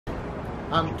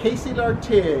I'm Casey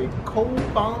Lartigue,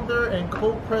 co-founder and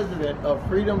co-president of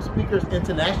Freedom Speakers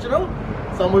International.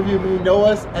 Some of you may know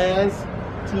us as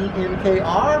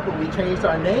TNKR, but we changed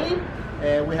our name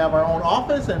and we have our own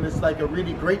office, and it's like a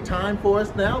really great time for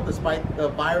us now despite the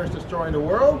virus destroying the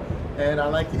world. And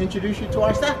I'd like to introduce you to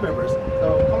our staff members.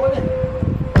 So come on in.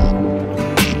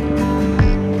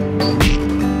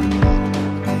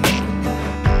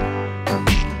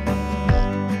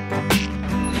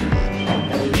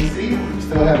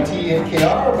 Still have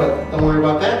TNKR, but don't worry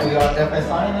about that. We are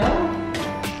FSI now.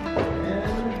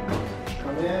 And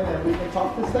come in and we can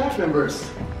talk to staff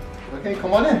members. Okay,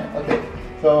 come on in. Okay,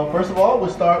 so first of all, we'll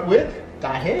start with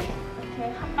Dae.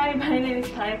 Okay, hi, my name is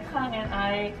Dae Kang and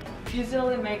I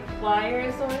usually make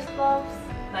flyers or stuff.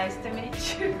 Nice to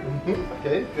meet you.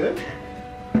 Okay, good.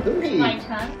 Good. My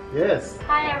turn. Yes.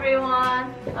 Hi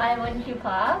everyone, I'm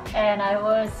Eunkoo and I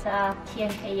was a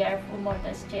TNKR full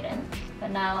model student,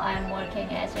 but now I'm working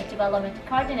as a development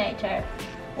coordinator.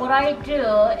 What I do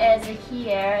is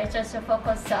here is just to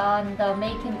focus on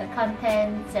making the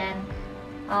contents,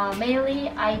 and mainly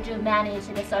I do manage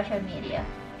the social media.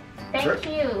 Thank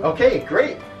you. Okay,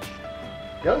 great.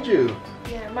 Youngju.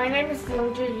 Yeah, my name is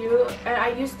Youngju Yu, and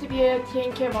I used to be a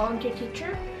TNK volunteer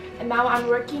teacher, and now I'm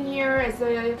working here as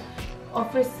an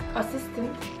office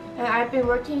assistant, and I've been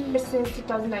working here since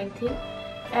 2019,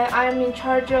 and I'm in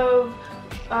charge of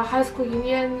high school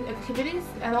union activities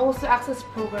and also access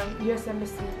program US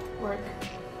Embassy work.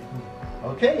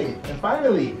 Okay, and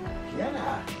finally,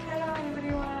 Kiana. Hello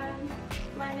everyone,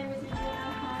 my name is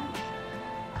Kiana.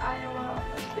 I am a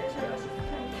special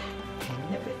assistant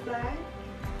at FSI.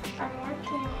 I'm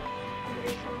working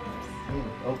in e-commerce.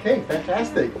 Okay,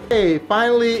 fantastic. Okay,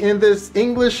 finally in this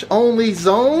English only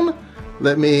zone,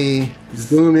 let me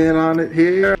zoom in on it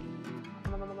here.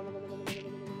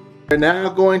 We're now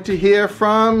going to hear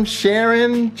from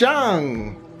Sharon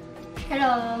Zhang.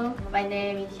 Hello, my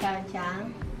name is Sharon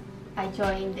Zhang. I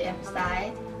joined the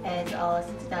FSI as a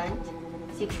student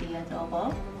 6 years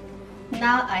ago.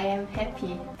 Now I am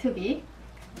happy to be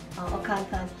an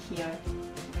accountant here.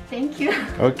 Thank you.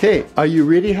 Okay, are you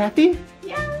really happy?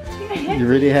 Yeah. You're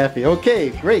really happy.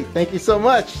 Okay, great. Thank you so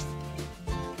much.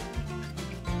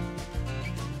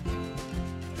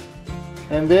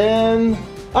 And then,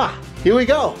 here we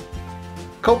go.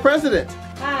 Co-president.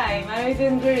 Hi, my name is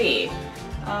Indri.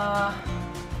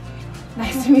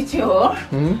 Nice to meet you all.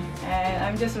 And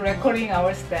I'm just recording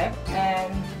our step,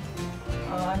 and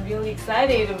I'm really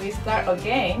excited we start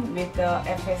again with the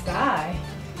FSI.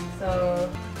 So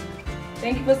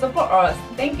thank you for support us.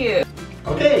 Thank you.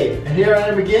 Okay, and here I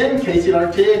am again, Casey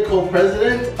Lartigue,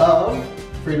 co-president of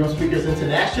Freedom Speakers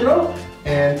International.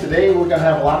 And today we're going to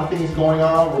have a lot of things going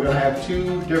on. We're going to have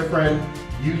 2 different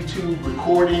YouTube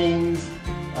recordings,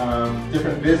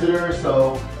 different visitors.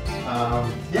 So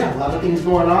yeah, a lot of things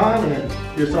going on. And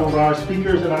here's some of our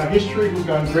speakers in our history who've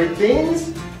done great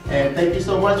things. And thank you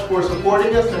so much for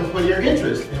supporting us and for your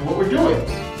interest in what we're doing.